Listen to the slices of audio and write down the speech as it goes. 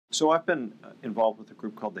So I've been involved with a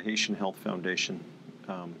group called the Haitian Health Foundation.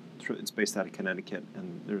 It's based out of Connecticut,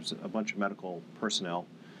 and there's a bunch of medical personnel,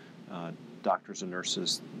 doctors and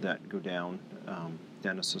nurses that go down,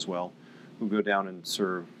 dentists as well, who go down and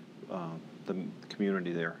serve the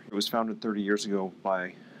community there. It was founded 30 years ago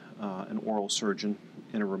by an oral surgeon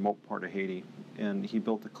in a remote part of Haiti, and he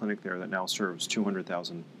built a clinic there that now serves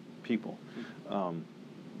 200,000 people.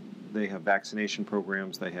 They have vaccination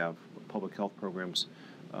programs, they have public health programs.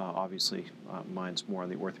 Obviously, mine's more on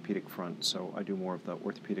the orthopedic front, so I do more of the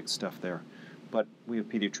orthopedic stuff there. But we have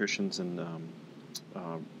pediatricians and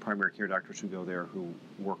primary care doctors who go there who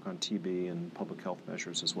work on TB and public health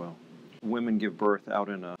measures as well. Women give birth out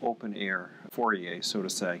in an open air foyer, so to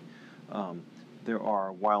say. There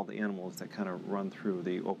are wild animals that kind of run through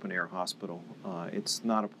the open air hospital. It's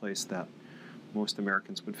not a place that most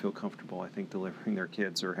Americans would feel comfortable, I think, delivering their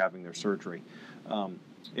kids or having their surgery.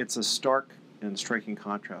 It's a stark and striking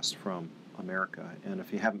contrast from America, and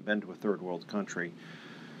if you haven't been to a third world country,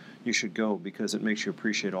 you should go because it makes you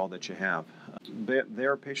appreciate all that you have.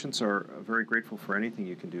 Their patients are very grateful for anything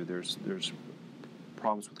you can do. There's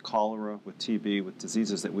problems with cholera, with TB, with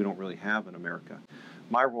diseases that we don't really have in America.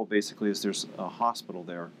 My role basically is there's a hospital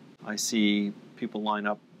there. I see people line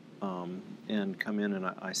up and come in, and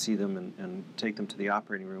I see them and take them to the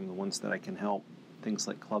operating room, the ones that I can help, things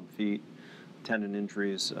like club feet, tendon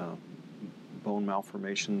injuries, bone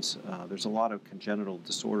malformations. There's a lot of congenital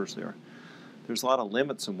disorders there. There's a lot of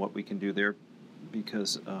limits on what we can do there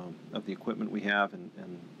because of the equipment we have,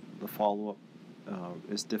 and the follow-up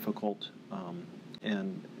is difficult,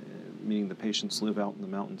 and meaning the patients live out in the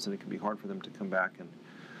mountains and it can be hard for them to come back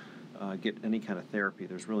and get any kind of therapy.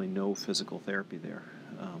 There's really no physical therapy there.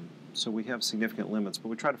 So we have significant limits, but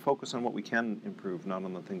we try to focus on what we can improve, not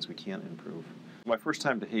on the things we can't improve. My first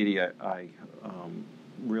time to Haiti, I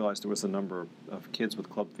realized there was a number of kids with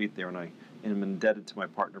club feet there, and I am indebted to my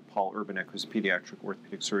partner, Paul Urbanek, who's a pediatric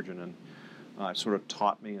orthopedic surgeon, and sort of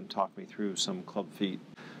taught me and talked me through some club feet.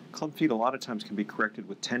 Club feet a lot of times can be corrected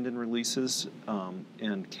with tendon releases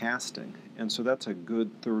and casting, and so that's a good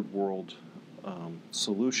third world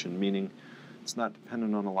solution, meaning it's not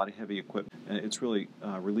dependent on a lot of heavy equipment. It's really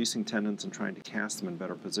releasing tendons and trying to cast them in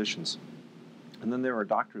better positions. And then there are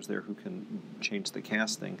doctors there who can change the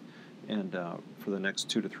casting and for the next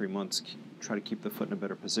 2 to 3 months try to keep the foot in a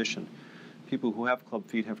better position. People who have club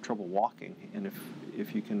feet have trouble walking, and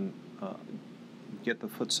if you can get the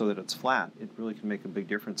foot so that it's flat, it really can make a big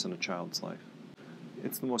difference in a child's life.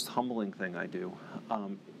 It's the most humbling thing I do.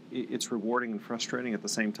 It's rewarding and frustrating at the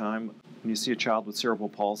same time. When you see a child with cerebral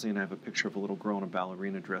palsy, and I have a picture of a little girl in a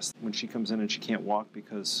ballerina dress, when she comes in and she can't walk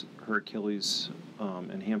because her Achilles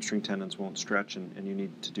and hamstring tendons won't stretch, and you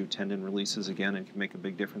need to do tendon releases again and can make a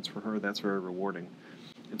big difference for her, that's very rewarding.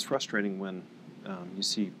 It's frustrating when you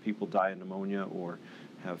see people die of pneumonia or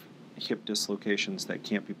have hip dislocations that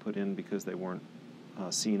can't be put in because they weren't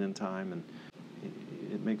seen in time, and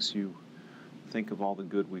it makes you think of all the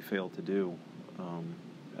good we fail to do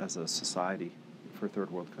as a society for third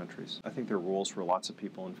world countries. I think there are rules for lots of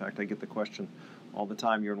people. In fact, I get the question all the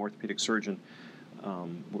time, you're an orthopedic surgeon,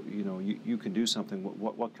 you can do something,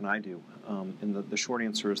 what can I do? And the short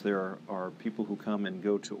answer is there are people who come and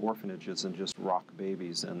go to orphanages and just rock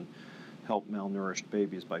babies and help malnourished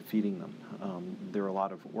babies by feeding them. There are a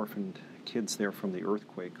lot of orphaned kids there from the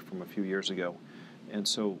earthquake from a few years ago. And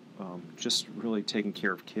so just really taking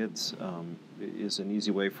care of kids is an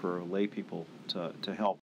easy way for lay people to help.